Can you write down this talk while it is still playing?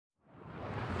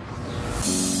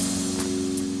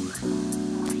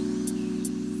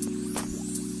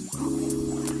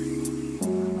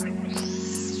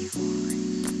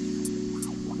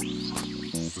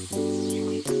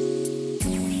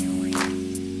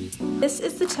This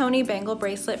is the Toni Bangle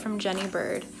bracelet from Jenny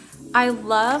Bird. I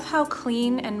love how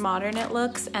clean and modern it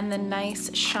looks and the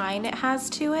nice shine it has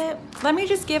to it. Let me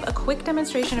just give a quick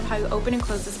demonstration of how you open and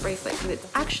close this bracelet because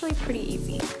it's actually pretty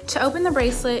easy. To open the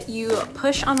bracelet, you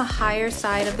push on the higher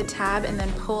side of the tab and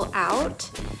then pull out.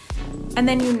 And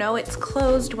then you know it's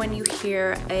closed when you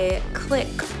hear a click.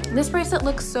 This bracelet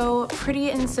looks so pretty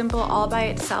and simple all by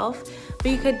itself,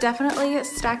 but you could definitely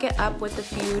stack it up with a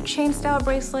few chain style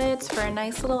bracelets for a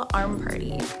nice little arm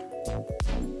party.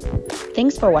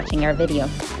 Thanks for watching our video.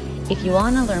 If you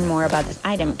want to learn more about this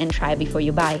item and try it before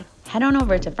you buy, head on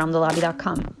over to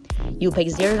fromthelobby.com. You'll pay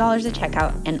 $0 at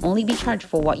checkout and only be charged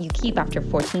for what you keep after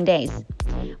 14 days.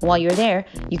 While you're there,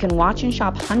 you can watch and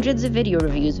shop hundreds of video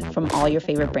reviews from all your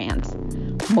favorite brands.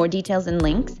 More details and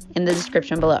links in the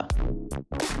description below.